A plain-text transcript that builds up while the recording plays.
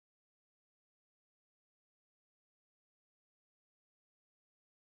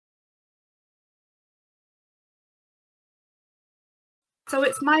So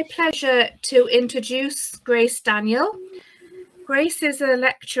it's my pleasure to introduce Grace Daniel. Grace is a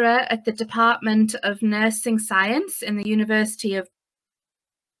lecturer at the Department of Nursing Science in the University of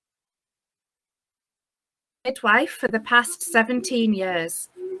Midwife for the past 17 years.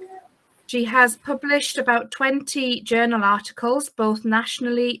 She has published about 20 journal articles, both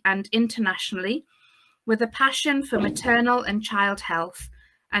nationally and internationally, with a passion for maternal and child health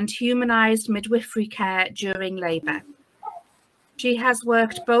and humanised midwifery care during labour. She has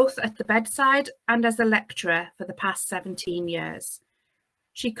worked both at the bedside and as a lecturer for the past 17 years.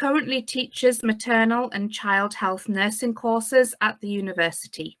 She currently teaches maternal and child health nursing courses at the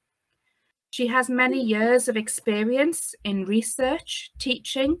university. She has many years of experience in research,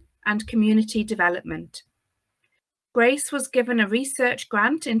 teaching, and community development. Grace was given a research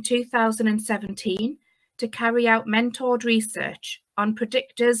grant in 2017 to carry out mentored research on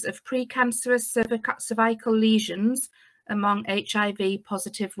predictors of precancerous cervical lesions among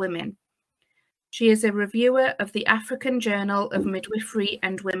HIV-positive women. She is a reviewer of the African Journal of Midwifery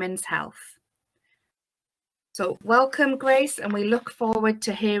and Women's Health. So welcome, Grace, and we look forward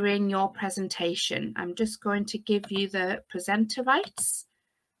to hearing your presentation. I'm just going to give you the presenter rights.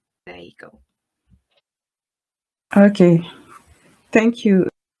 There you go. Okay, thank you,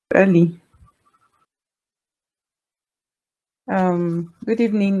 Ali. Good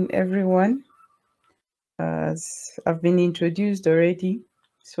evening, everyone. As I've been introduced already,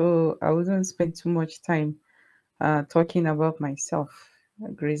 so I wouldn't spend too much time talking about myself.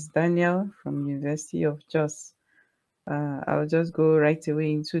 Grace Daniel from University of Jos. I'll just go right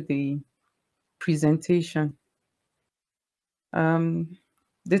away into the presentation. The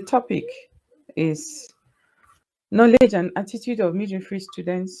topic is knowledge and attitude of midwifery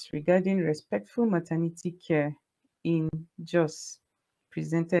students regarding respectful maternity care in Jos,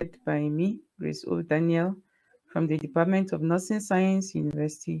 presented by me, Grace O. Daniel, from the Department of Nursing Science,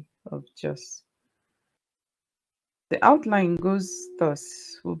 University of Jos. The outline goes thus.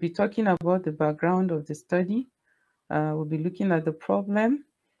 We'll be talking about the background of the study. We'll be looking at the problem,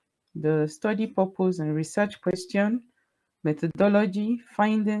 the study purpose and research question, methodology,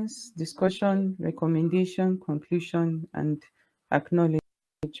 findings, discussion, recommendation, conclusion, and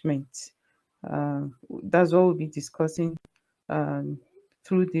acknowledgement. That's what we'll be discussing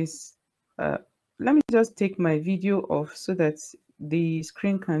through this. Let me just take my video off so that the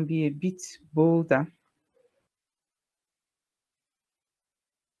screen can be a bit bolder.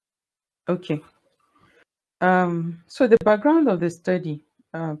 Okay. So the background of the study,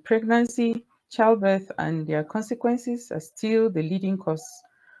 pregnancy, childbirth, and their consequences are still the leading cause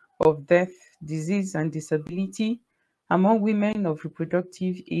of death, disease, and disability among women of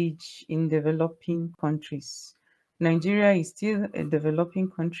reproductive age in developing countries. Nigeria is still a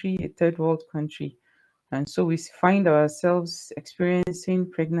developing country, a third world country, and so we find ourselves experiencing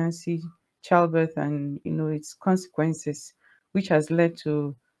pregnancy, childbirth, and its consequences, which has led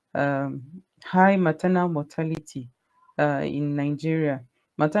to high maternal mortality in Nigeria.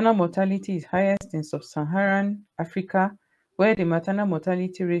 Maternal mortality is highest in sub-Saharan Africa, where the maternal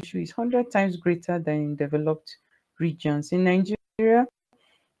mortality ratio is 100 times greater than in developed regions. In Nigeria,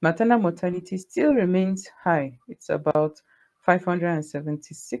 maternal mortality still remains high. It's about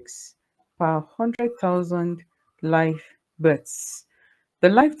 576 per 100,000 live births. The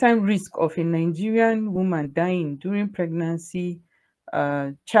lifetime risk of a Nigerian woman dying during pregnancy,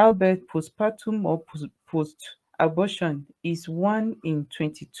 childbirth, postpartum, or post-abortion is 1 in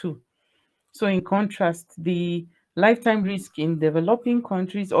 22. So in contrast, the lifetime risk in developing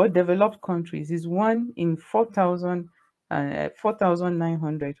countries or developed countries is 1 in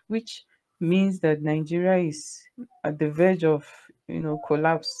 4,900, which means that Nigeria is at the verge of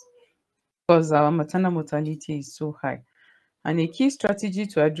collapse because our maternal mortality is so high. And a key strategy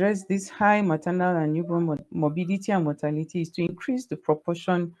to address this high maternal and newborn morbidity and mortality is to increase the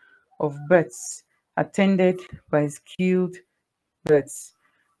proportion of births attended by skilled births.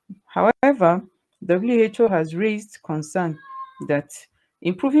 However, WHO has raised concern that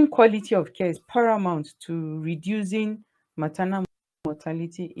improving quality of care is paramount to reducing maternal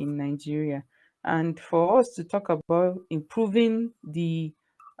mortality in Nigeria. And for us to talk about improving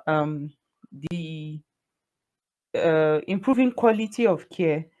improving quality of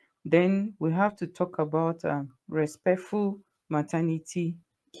care, then we have to talk about respectful maternity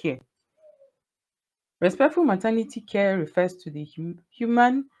care. Respectful maternity care refers to the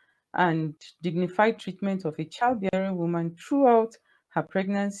human and dignified treatment of a childbearing woman throughout her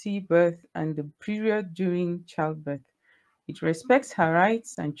pregnancy, birth, and the period during childbirth. It respects her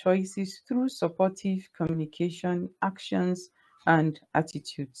rights and choices through supportive communication, actions, and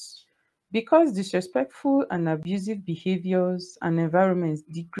attitudes. Because disrespectful and abusive behaviors and environments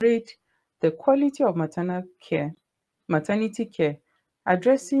degrade the quality of maternity care,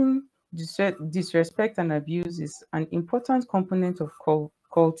 addressing disrespect and abuse is an important component of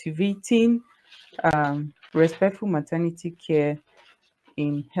cultivating respectful maternity care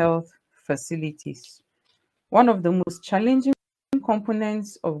in health facilities. One of the most challenging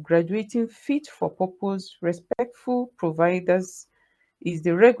components of graduating fit for purpose respectful providers is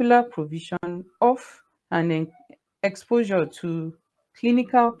the regular provision of and exposure to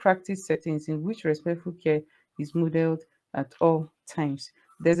clinical practice settings in which respectful care is modeled at all times.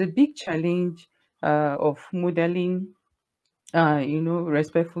 There's a big challenge of modeling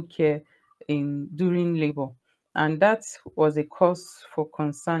respectful care in during labor. And that was a cause for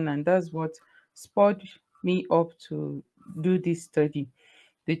concern, and that's what spurred me up to do this study.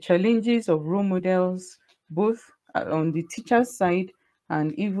 The challenges of role models, both on the teacher side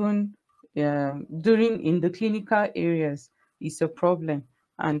and even during in the clinical areas, is a problem,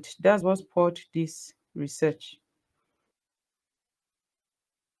 and that's what spurred this research.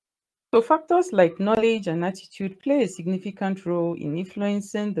 So factors like knowledge and attitude play a significant role in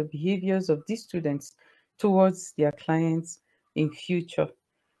influencing the behaviors of these students towards their clients in future.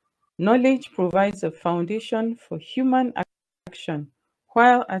 Knowledge provides a foundation for human action,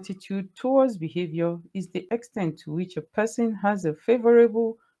 while attitude towards behavior is the extent to which a person has a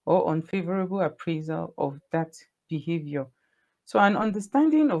favorable or unfavorable appraisal of that behavior. So an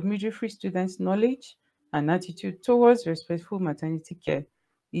understanding of midwifery students' knowledge and attitude towards respectful maternity care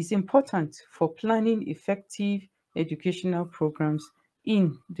is important for planning effective educational programs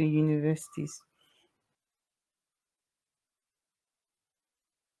in the universities.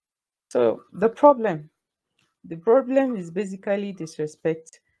 So the problem is basically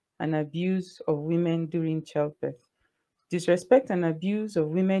disrespect and abuse of women during childbirth. Disrespect and abuse of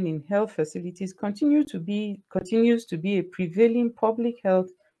women in health facilities continues to be a prevailing public health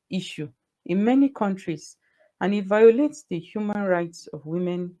issue in many countries, and it violates the human rights of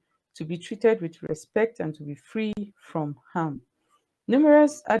women to be treated with respect and to be free from harm.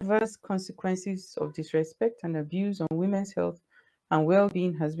 Numerous adverse consequences of disrespect and abuse on women's health and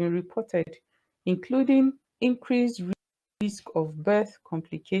well-being has been reported, including increased risk of birth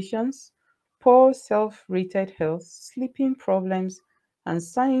complications, poor self-rated health, sleeping problems, and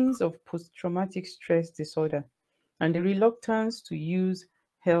signs of post-traumatic stress disorder, and the reluctance to use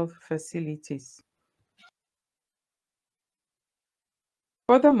health facilities.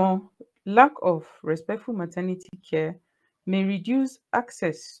 Furthermore, lack of respectful maternity care may reduce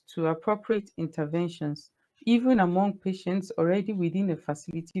access to appropriate interventions, even among patients already within a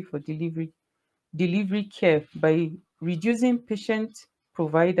facility for delivery care by reducing patient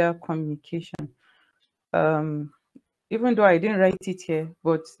provider communication. Um, Even though I didn't write it here,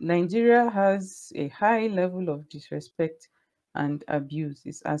 but Nigeria has a high level of disrespect and abuse.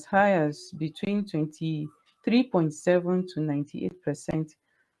 It's as high as between 23.7 to 98%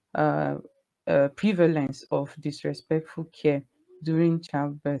 uh, prevalence of disrespectful care during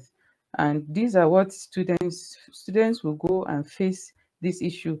childbirth. And these are what students will go and face this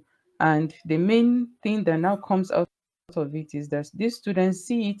issue. And the main thing that now comes out of it is that these students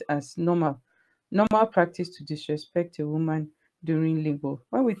see it as normal practice to disrespect a woman during labor.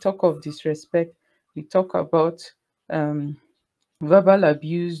 When we talk of disrespect, we talk about um, verbal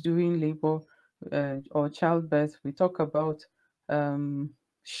abuse during labor or childbirth. We talk about um,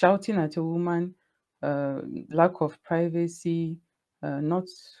 shouting at a woman, uh, lack of privacy, not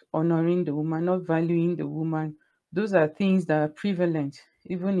honoring the woman, not valuing the woman. Those are things that are prevalent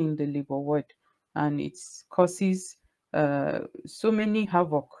even in the labor ward, and it causes so many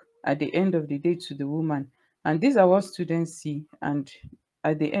havoc at the end of the day to the woman. And these are what students see, and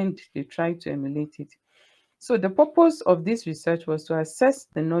at the end, they try to emulate it. So the purpose of this research was to assess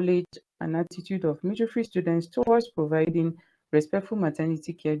the knowledge and attitude of midwifery students towards providing respectful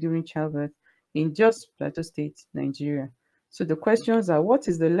maternity care during childbirth in Jos, Plateau State, Nigeria. So the questions are: what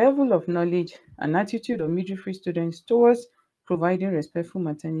is the level of knowledge and attitude of midwifery students towards providing respectful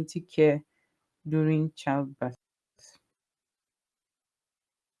maternity care during childbirth?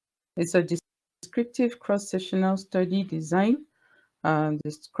 It's a descriptive cross-sectional study design.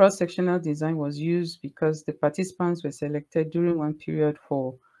 This cross-sectional design was used because the participants were selected during one period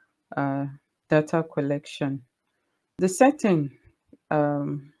for uh, data collection. The setting,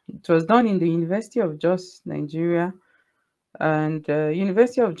 it was done in the University of Jos, Nigeria, and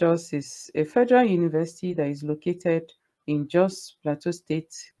University of Jos is a federal university that is located in Jos, Plateau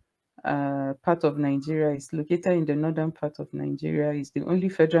State, part of Nigeria. It's located in the northern part of Nigeria. It's the only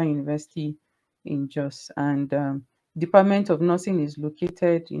federal university in Jos, and Department of Nursing is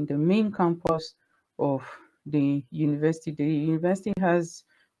located in the main campus of the university. The university has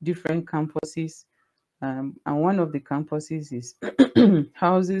different campuses, and one of the campuses is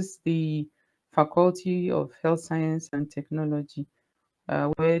houses the Faculty of Health Science and Technology,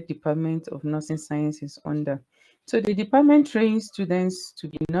 where Department of Nursing Science is under. So the department trains students to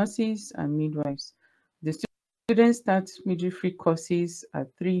be nurses and midwives. The students start midwifery courses at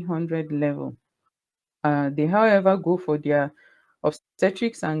 300 level. They, however, go for their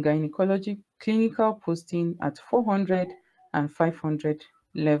obstetrics and gynecology clinical posting at 400 and 500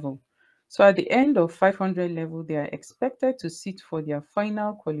 level. So at the end of 500 level, they are expected to sit for their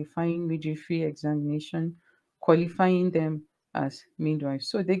final qualifying midwifery examination, qualifying them as midwives.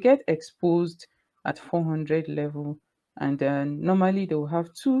 So they get exposed at 400 level, and normally they will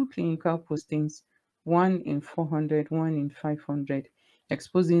have two clinical postings, one in 400, one in 500,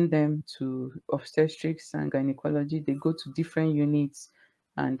 exposing them to obstetrics and gynecology. They go to different units,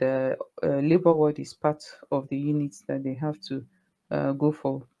 and labor ward is part of the units that they have to go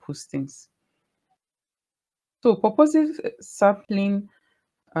for postings. So purposive sampling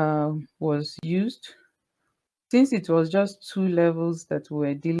was used. Since it was just two levels that we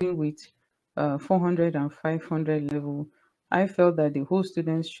were dealing with, 400 and 500 level, I felt that the whole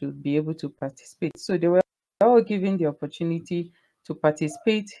students should be able to participate. So they were all given the opportunity to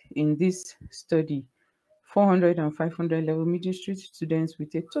participate in this study. 400 and 500 level midwifery students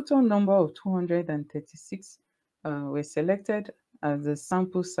with a total number of 236 were selected as the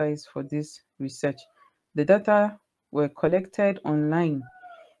sample size for this research. The data were collected online.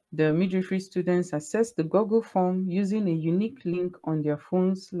 The midwifery students accessed the Google form using a unique link on their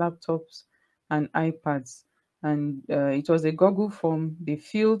phones, laptops, and iPads. And it was a Google form. They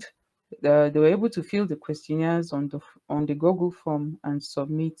were able to fill the questionnaires on the Google form and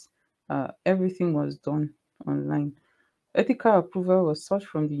submit. Everything was done online. Ethical approval was sought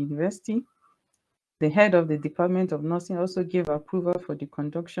from the university. The head of the Department of Nursing also gave approval for the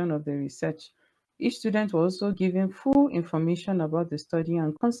conduction of the research. Each student was also given full information about the study,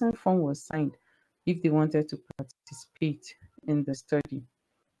 and consent form was signed if they wanted to participate in the study.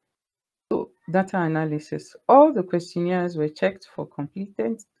 So, data analysis. All the questionnaires were checked for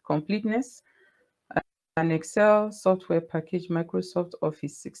completeness. An Excel software package, Microsoft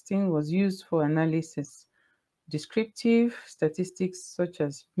Office 16, was used for analysis. Descriptive statistics such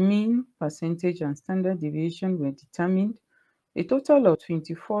as mean, percentage, and standard deviation were determined. A total of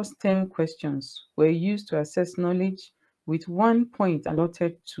 24 STEM questions were used to assess knowledge, with 1 point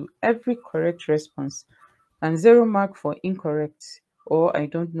allotted to every correct response and 0 mark for incorrect or I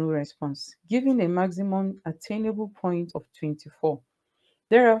don't know response, giving a maximum attainable point of 24.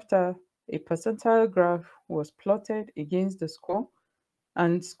 Thereafter, a percentile graph was plotted against the score,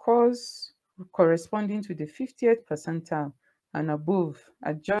 and scores corresponding to the 50th percentile and above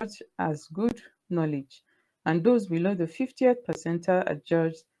are judged as good knowledge, and those below the 50th percentile are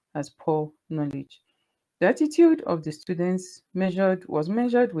judged as poor knowledge. The attitude of the students was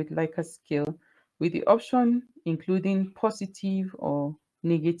measured with Likert scale, with the option including positive or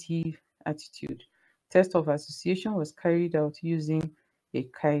negative attitude. Test of association was carried out using a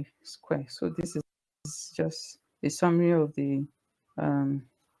chi-square. So this is just a summary of the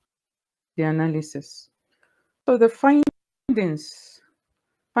analysis. So the findings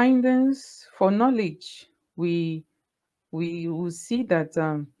for knowledge, we will see that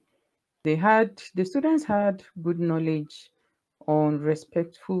the students had good knowledge on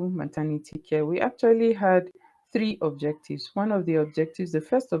respectful maternity care. We actually had 3 objectives. One of the objectives, the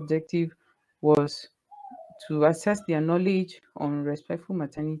first objective, was to assess their knowledge on respectful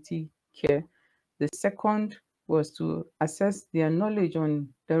maternity care. The second was to assess their knowledge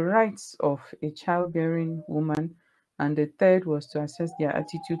on the rights of a childbearing woman. And the third was to assess their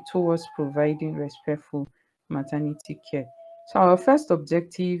attitude towards providing respectful maternity care. So our first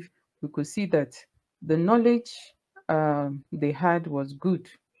objective, we could see that the knowledge they had was good,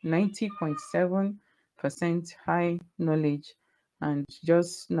 90.7% high knowledge, and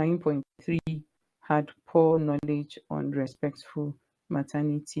just 9.3 had poor knowledge on respectful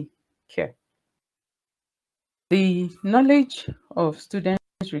maternity care. The knowledge of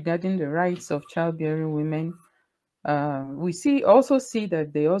students regarding the rights of childbearing women, we also see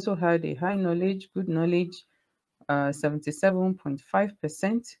that they also had a high knowledge, good knowledge,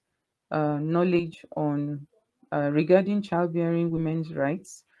 77.5% knowledge on regarding childbearing women's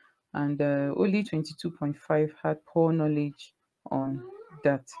rights, and only 22.5 had poor knowledge on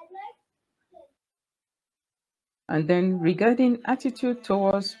that. And then regarding attitude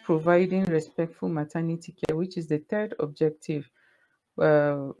towards providing respectful maternity care, which is the third objective,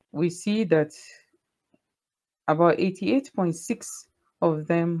 we see that about 88.6 of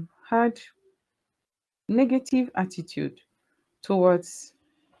them had negative attitude towards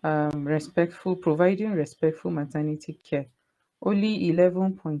providing respectful maternity care. Only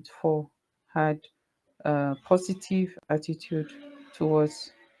 11.4 had a positive attitude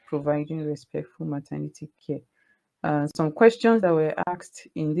towards providing respectful maternity care. Some questions that were asked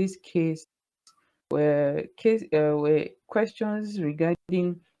in this case were questions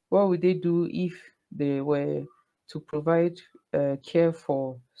regarding what would they do if they were to provide care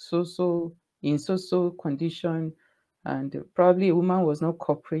for so condition, and probably a woman was not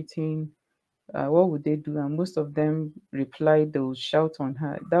cooperating. What would they do? And most of them replied they would shout on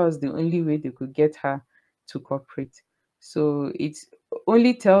her. That was the only way they could get her to cooperate. So it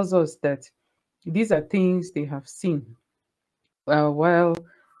only tells us that these are things they have seen while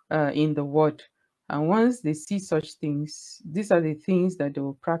in the world. And once they see such things, these are the things that they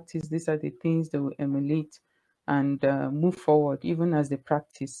will practice, these are the things they will emulate and move forward, even as they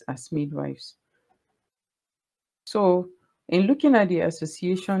practice as midwives. So, in looking at the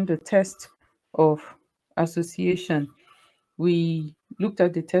association, the test of association, we looked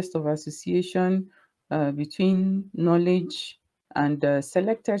at the test of association between knowledge and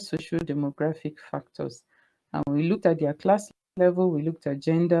selected social demographic factors. And we looked at their class level, we looked at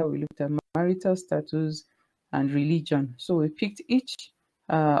gender, we looked at marital status and religion. So we picked each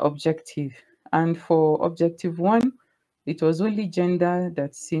objective. And for objective 1, it was only gender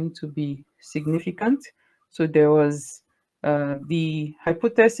that seemed to be significant. So there was the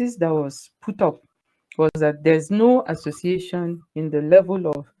hypothesis that was put up was that there's no association in the level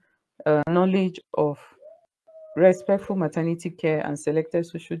of knowledge of respectful maternity care and selected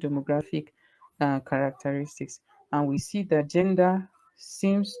social demographic characteristics. And we see that gender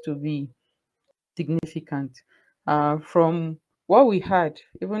seems to be significant. From what we had,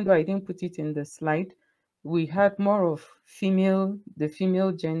 even though I didn't put it in the slide, we had more of the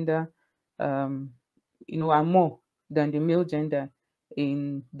female gender, are more than the male gender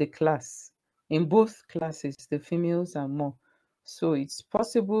in the class. In both classes, the females are more. So it's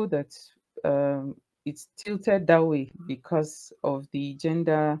possible that it's tilted that way because of the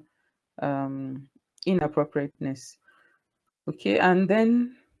gender inappropriateness. Okay, and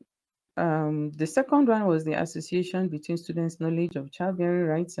then the second one was the association between students' knowledge of childbearing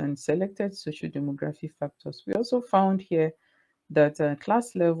rights and selected social demographic factors. We also found here that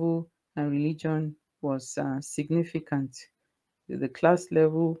class level and religion was significant. The class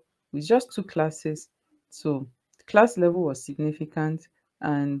level with just 2 classes, so class level was significant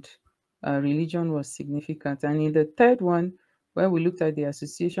and religion was significant. And in the third one, where we looked at the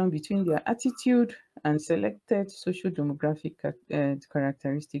association between their attitude and selected social demographic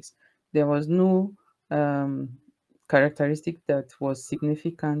characteristics, there was no characteristic that was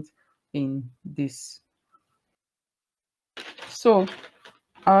significant in this. So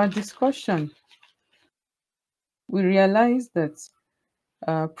our discussion, we realized that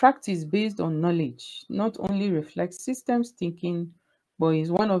practice based on knowledge not only reflects systems thinking, but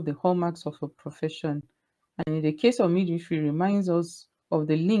is one of the hallmarks of a profession. And in the case of midwifery, reminds us of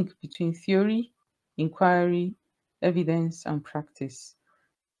the link between theory, inquiry, evidence, and practice.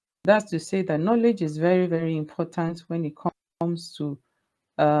 That's to say that knowledge is very, very important when it comes to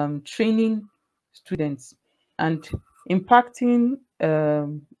training students and impacting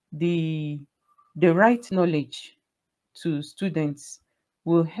the right knowledge to students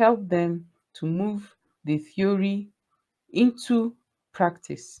will help them to move the theory into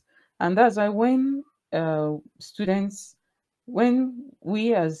practice. And that's why when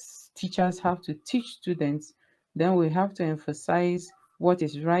we as teachers have to teach students, then we have to emphasize what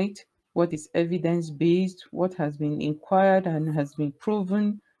is right, what is evidence-based, what has been inquired and has been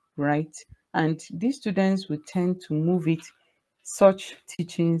proven right. And these students will tend to move such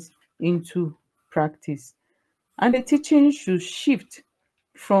teachings into practice. And the teaching should shift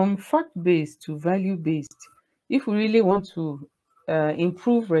from fact-based to value-based. If we really want to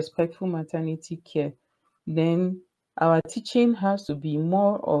improve respectful maternity care, then our teaching has to be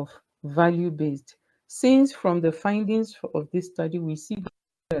more of value-based. Since from the findings of this study, we see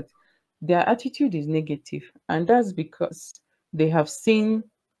that their attitude is negative, and that's because they have seen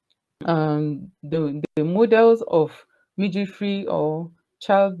the models of midwifery or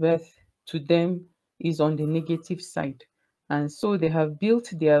childbirth to them is on the negative side. And so they have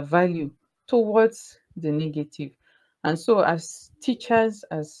built their value towards the negative. And so as teachers,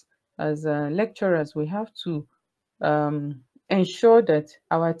 as lecturers, we have to ensure that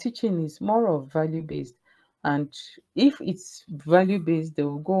our teaching is more of value-based. And if it's value-based, they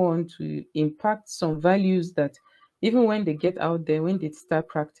will go on to impact some values that even when they get out there, when they start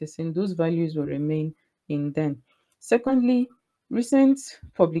practicing, those values will remain in them. Secondly, recent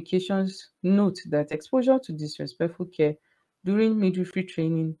publications note that exposure to disrespectful care during midwifery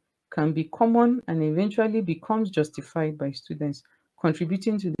training can be common and eventually becomes justified by students,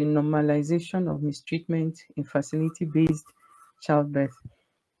 contributing to the normalization of mistreatment in facility-based childbirth.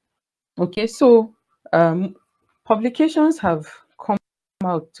 Okay, so publications have come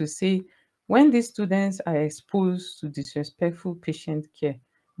out to say when these students are exposed to disrespectful patient care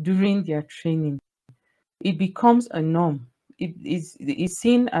during their training, it becomes a norm. It's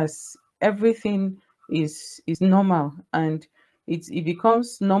seen as everything is normal, and it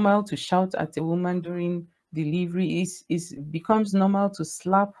becomes normal to shout at a woman during delivery. It becomes normal to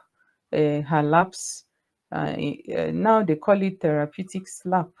slap her laps. Now they call it therapeutic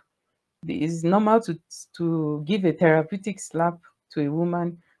slap. It's normal to give a therapeutic slap to a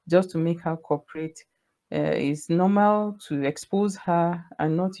woman just to make her cooperate. It's normal to expose her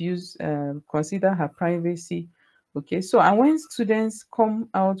and not use consider her privacy. Okay, so and when students come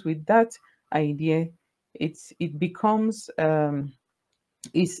out with that idea, it becomes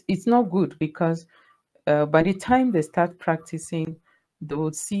it's not good, because by the time they start practicing, they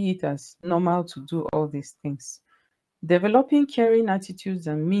would see it as normal to do all these things. Developing caring attitudes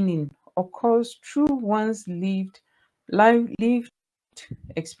and meaning occurs through one's lived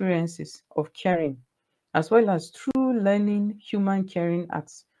experiences of caring, as well as through learning human caring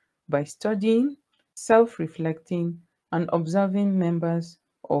acts by studying, self-reflecting, and observing members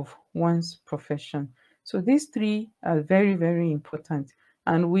of one's profession. So these three are very, very important.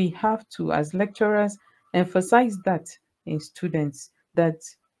 And we have to, as lecturers, emphasize that in students, that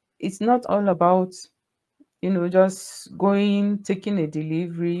it's not all about just going, taking a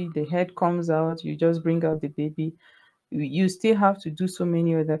delivery, the head comes out, you just bring out the baby. You still have to do so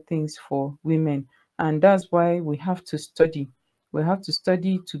many other things for women. And that's why we have to study. We have to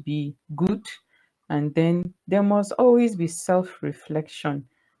study to be good. And then there must always be self-reflection.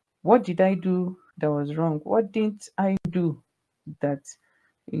 What did I do that was wrong? What didn't I do that,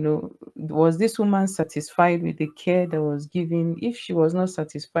 was this woman satisfied with the care that was given? If she was not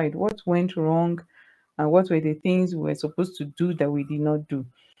satisfied, what went wrong? And what were the things we were supposed to do that we did not do?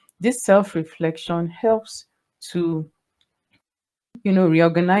 This self-reflection helps to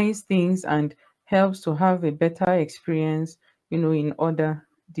reorganize things and helps to have a better experience in other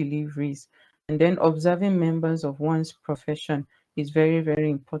deliveries. And then observing members of one's profession is very,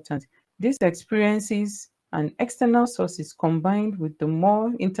 very important. These experiences and external sources combined with the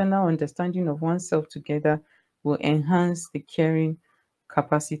more internal understanding of oneself together will enhance the caring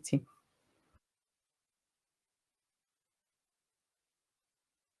capacity.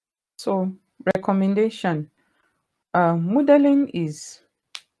 So, recommendation. Modeling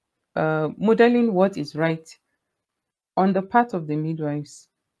what is right on the part of the midwives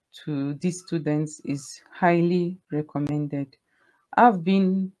to these students is highly recommended. I'm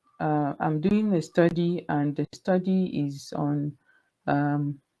doing a study, and the study is on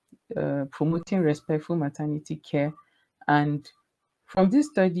promoting respectful maternity care. And from this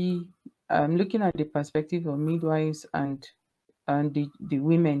study, I'm looking at the perspective of midwives and the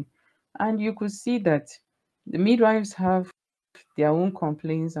women. And you could see that the midwives have their own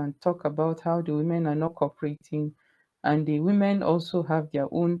complaints and talk about how the women are not cooperating, and the women also have their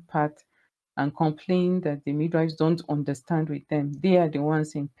own part and complain that the midwives don't understand with them. They are the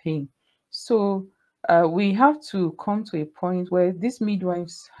ones in pain. So we have to come to a point where these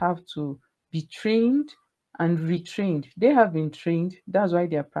midwives have to be trained and retrained. They have been trained, that's why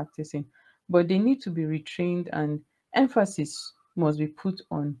they are practicing, but they need to be retrained, and emphasis must be put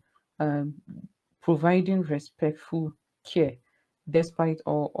on um, providing respectful care despite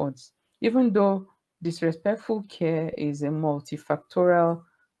all odds. Even though disrespectful care is a multifactorial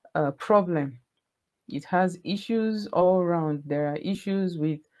problem, it has issues all around. There are issues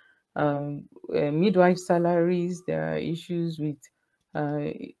with midwife salaries, there are issues with uh,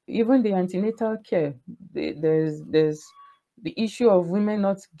 even the antenatal care. There's the issue of women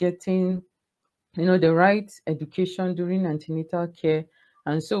not getting the right education during antenatal care.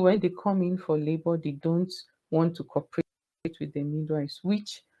 And so when they come in for labor, they don't want to cooperate with the midwives,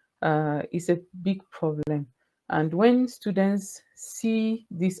 which is a big problem. And when students see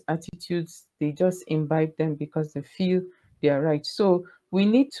these attitudes, they just imbibe them because they feel they are right. So we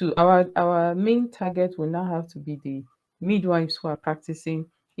need to, our main target will now have to be the midwives who are practicing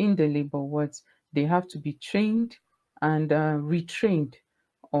in the labor wards. They have to be trained and retrained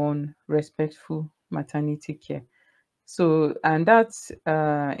on respectful maternity care. So, and that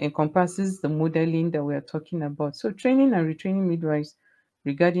encompasses the modeling that we are talking about. So, training and retraining midwives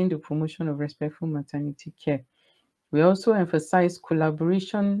regarding the promotion of respectful maternity care. We also emphasize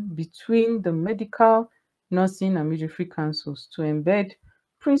collaboration between the medical nursing and midwifery councils to embed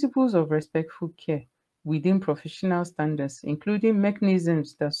principles of respectful care within professional standards, including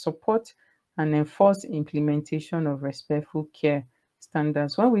mechanisms that support and enforce implementation of respectful care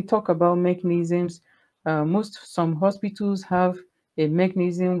standards. When we talk about mechanisms, some hospitals have a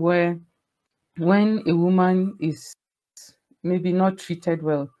mechanism where when a woman is maybe not treated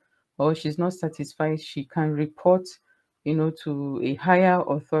well or she's not satisfied, she can report, to a higher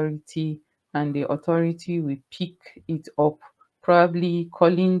authority, and the authority will pick it up, probably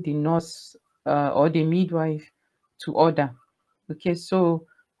calling the nurse or the midwife to order. Okay, so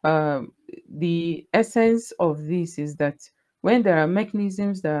the essence of this is that when there are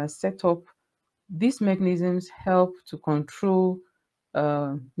mechanisms that are set up, these mechanisms help to control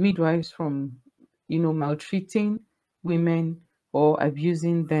midwives from, maltreating women or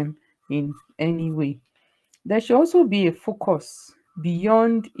abusing them in any way. There should also be a focus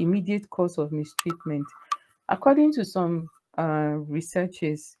beyond immediate cause of mistreatment. According to some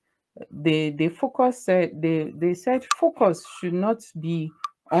researchers, they said focus should not be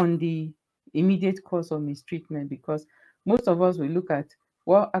on the immediate cause of mistreatment, because most of us will look at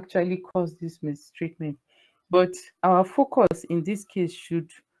what actually caused this mistreatment. But our focus in this case should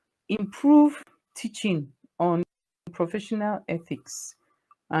improve teaching on professional ethics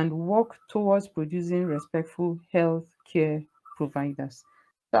and work towards producing respectful health care providers.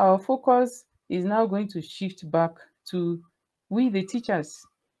 So our focus is now going to shift back to we, the teachers.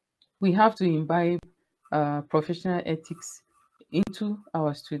 We have to imbibe professional ethics into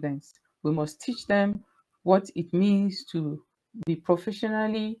our students. We must teach them what it means to be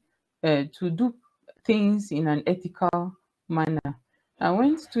professionally, to do things in an ethical manner. And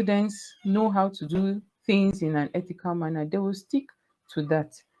when students know how to do things in an ethical manner, they will stick to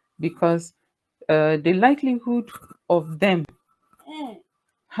that, because the likelihood of them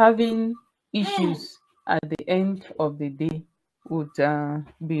having issues at the end of the day would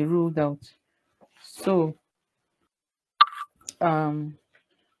be ruled out. So,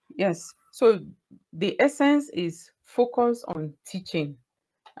 yes, so the essence is focus on teaching.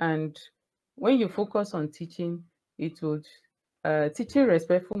 And when you focus on teaching, it would teaching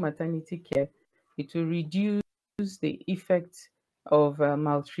respectful maternity care, it will reduce the effect of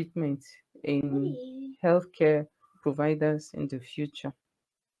maltreatment in healthcare providers in the future.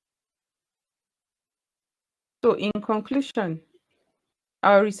 So in conclusion,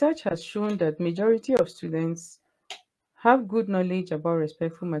 our research has shown that majority of students have good knowledge about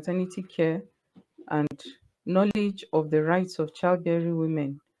respectful maternity care and knowledge of the rights of childbearing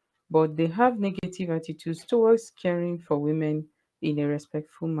women, but they have negative attitudes towards caring for women in a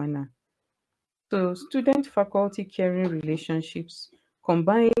respectful manner. So student-faculty caring relationships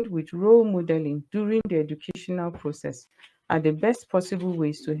combined with role modeling during the educational process are the best possible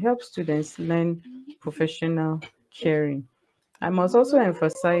ways to help students learn professional caring. I must also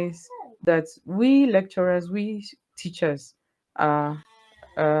emphasize that we lecturers, we teachers,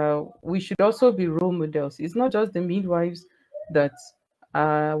 we should also be role models. It's not just the midwives that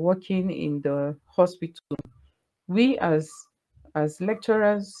are working in the hospital. We as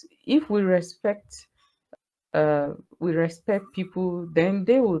lecturers, if we respect people, then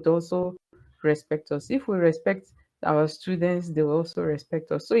they would also respect us. If we respect our students, they will also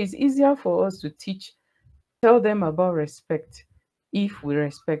respect us. So it's easier for us to tell them about respect if we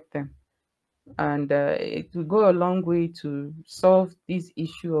respect them. And it will go a long way to solve this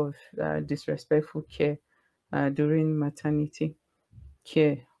issue of disrespectful care during maternity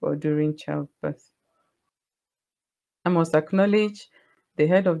care or during childbirth. I must acknowledge the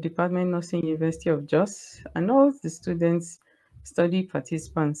head of Department Nursing, University of Jos, and all the students, study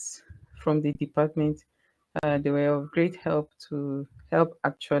participants from the department. They were of great help to help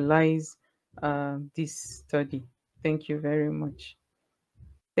actualize this study. Thank you very much.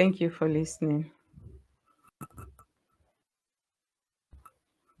 Thank you for listening.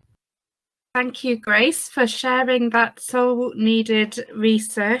 Thank you, Grace, for sharing that so needed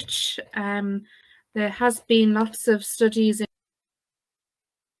research. There has been lots of studies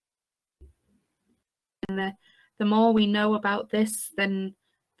and the more we know about this, then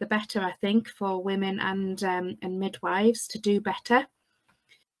the better, I think, for women and midwives to do better.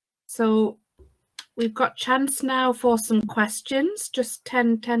 So we've got chance now for some questions, just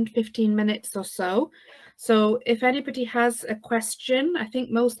 10 to 15 minutes or so. So if anybody has a question, I think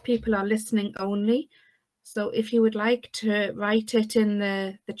most people are listening only. So if you would like to write it in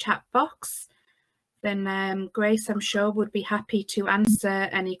the chat box, then Grace, I'm sure, would be happy to answer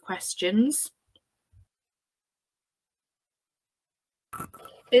any questions.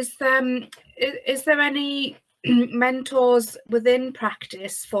 Is there any mentors within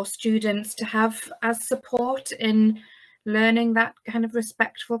practice for students to have as support in learning that kind of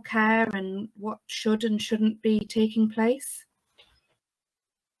respectful care and what should and shouldn't be taking place?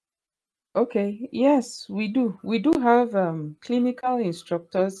 Okay, yes, we do. We do have clinical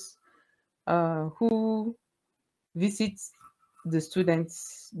instructors who visit the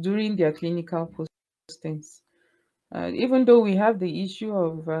students during their clinical postings. Even though we have the issue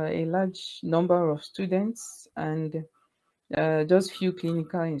of a large number of students and just few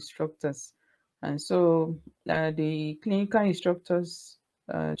clinical instructors. And so the clinical instructors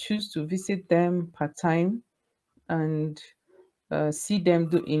choose to visit them part-time and see them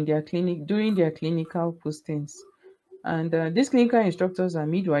in their clinic during their clinical postings. And these clinical instructors are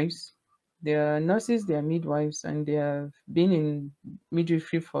midwives. They are nurses, they are midwives, and they have been in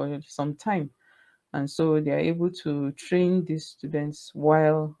midwifery for some time. And so they are able to train these students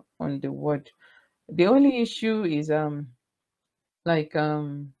while on the ward. The only issue is like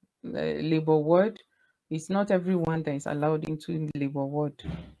labor ward. It's not everyone that is allowed into the labor ward.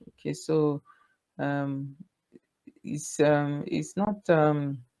 Okay, so um, it's not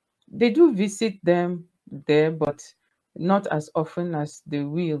they do visit them there, but not as often as they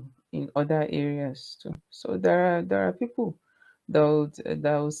will in other areas too. So there are people that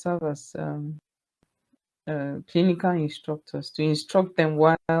will serve as clinical instructors to instruct them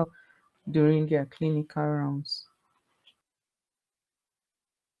while during their clinical rounds.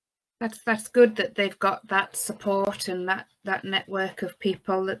 That's good that they've got that support and that network of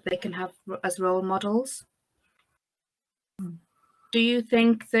people that they can have as role models. Do you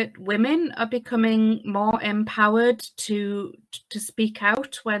think that women are becoming more empowered to speak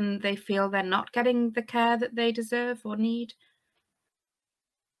out when they feel they're not getting the care that they deserve or need?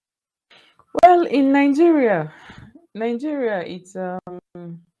 Well, in Nigeria, it's not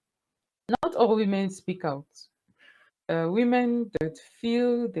all women speak out. Women that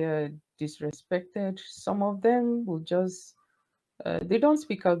feel they're disrespected, some of them will just they don't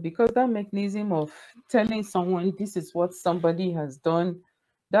speak out because that mechanism of telling someone this is what somebody has done,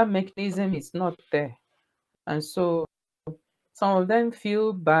 that mechanism is not there. And so some of them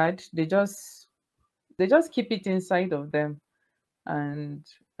feel bad. They just keep it inside of them and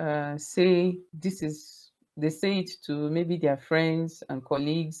say this is they say it to maybe their friends and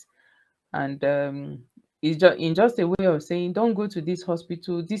colleagues, and it's just a way of saying don't go to this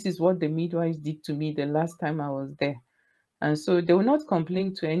hospital, this is what the midwives did to me the last time I was there. And so they will not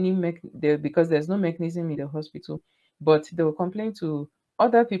complain to any because there's no mechanism in the hospital, but they will complain to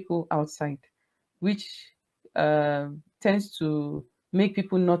other people outside, which tends to make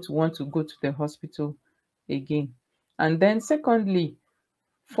people not want to go to the hospital again. And then secondly,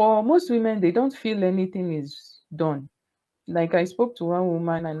 for most women, they don't feel anything is done. Like I spoke to one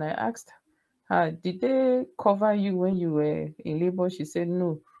woman and I asked her, did they cover you when you were in labor? She said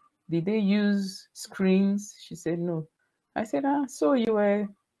no. Did they use screens? She said no. I said, so you were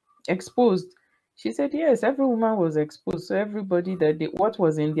exposed? She said, yes, every woman was exposed. So everybody what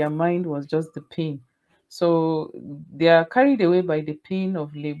was in their mind was just the pain. So they are carried away by the pain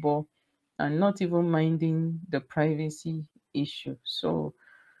of labor and not even minding the privacy issue. So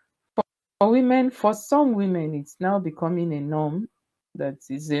for some women, it's now becoming a norm that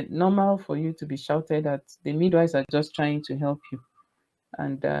is it normal for you to be shouted at. The midwives are just trying to help you,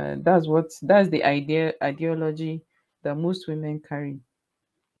 and that's the ideology that most women carry.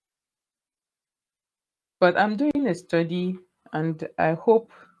 But I'm doing a study, and I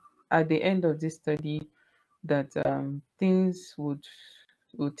hope at the end of this study that things would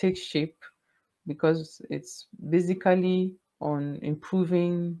take shape, because it's basically on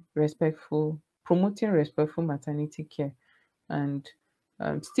promoting respectful maternity care, and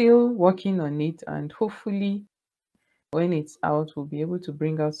I'm still working on it. And hopefully, when it's out, we'll be able to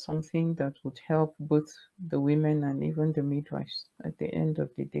bring out something that would help both the women and even the midwives at the end of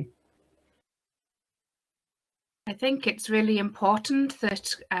the day. I think it's really important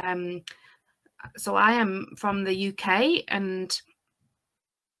that so I am from the UK, and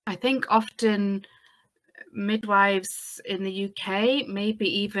I think often midwives in the UK, maybe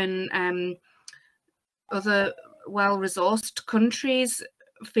even other well-resourced countries,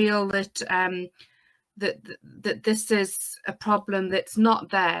 feel that that this is a problem that's not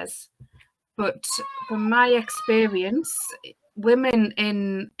theirs. But from my experience, women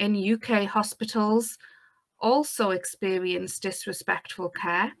in UK hospitals also experience disrespectful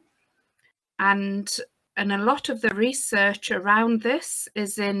care, and a lot of the research around this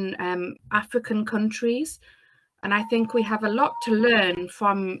is in African countries, and I think we have a lot to learn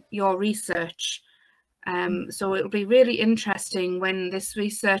from your research. So it'll be really interesting when this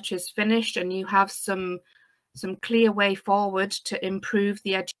research is finished and you have some some clear way forward to improve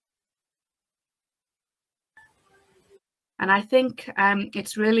the education. And I think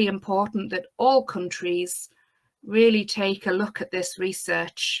it's really important that all countries really take a look at this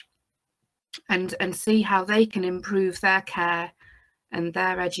research and see how they can improve their care and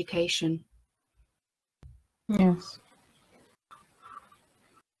their education. Yes.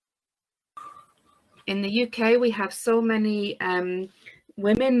 In the UK, we have so many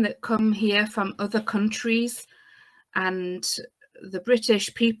women that come here from other countries, and the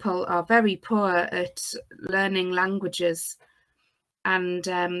British people are very poor at learning languages, and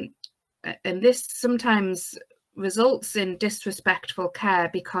this sometimes results in disrespectful care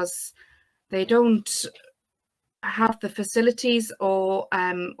because they don't have the facilities or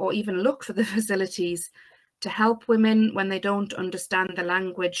even look for the facilities to help women when they don't understand the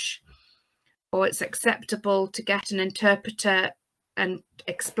language, or it's acceptable to get an interpreter and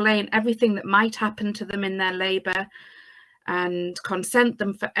explain everything that might happen to them in their labour and consent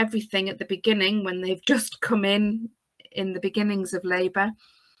them for everything at the beginning when they've just come in the beginnings of labour,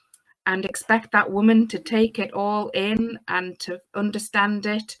 and expect that woman to take it all in and to understand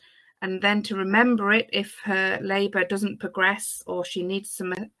it and then to remember it if her labour doesn't progress or she needs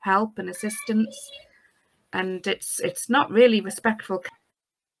some help and assistance. And it's not really respectful.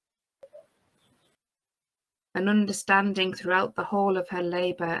 An understanding throughout the whole of her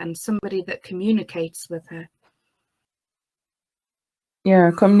labour and somebody that communicates with her.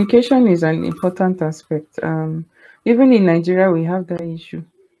 Yeah, communication is an important aspect. Even in Nigeria, we have the issue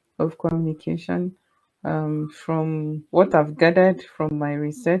of communication. From what I've gathered from my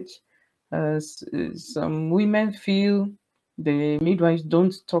research, some women feel the midwives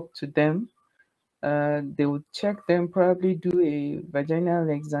don't talk to them. They would check them, probably do a vaginal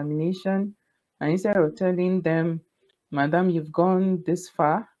examination, and instead of telling them, "Madam, you've gone this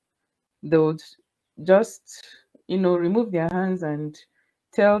far," they would just, remove their hands and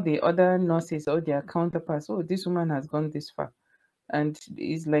tell the other nurses or their counterparts, "Oh, this woman has gone this far." And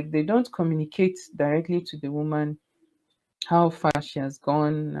it's like they don't communicate directly to the woman how far she has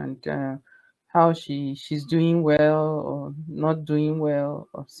gone and how she's doing well or not doing well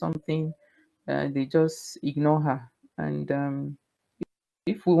or something. They just ignore her. And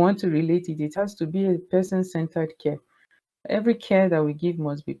if we want to relate it, it has to be a person-centered care. Every care that we give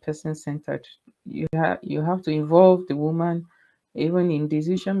must be person-centered. You have to involve the woman even in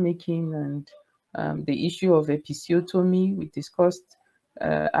decision making, and the issue of episiotomy we discussed,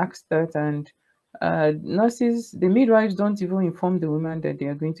 asked that, and nurses, the midwives don't even inform the women that they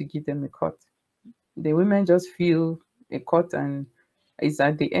are going to give them a cut. The women just feel a cut, and it's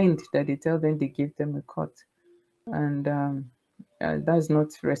at the end that they tell them they give them a cut, and that's not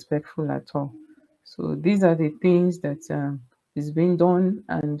respectful at all. So these are the things that is being done,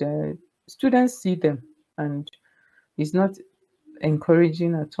 and students see them, and it's not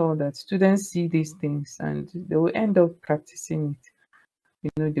encouraging at all that students see these things and they will end up practicing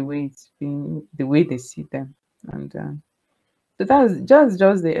it, the way it's being, the way they see them. And so that's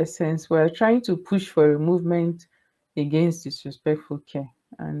just the essence. We're trying to push for a movement against disrespectful care,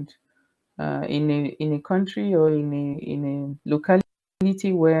 and in a country or in a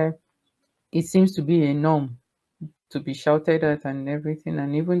locality where it seems to be a norm to be shouted at and everything,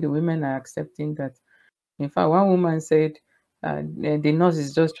 and even the women are accepting that. In fact, one woman said, the nurse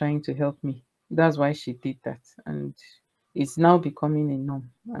is just trying to help me. That's why she did that. And it's now becoming a norm.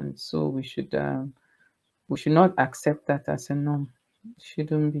 And so we should not accept that as a norm. It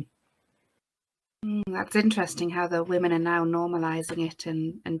shouldn't be. That's interesting how the women are now normalizing it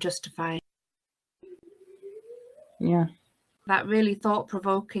and justifying. Yeah. That really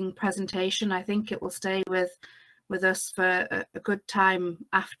thought-provoking presentation. I think it will stay with us for a good time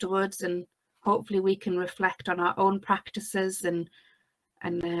afterwards, and hopefully we can reflect on our own practices and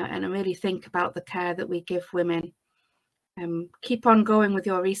really think about the care that we give women. Keep on going with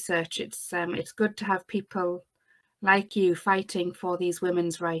your research. It's good to have people like you fighting for these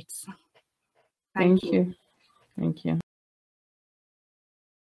women's rights. Thank you. Thank you.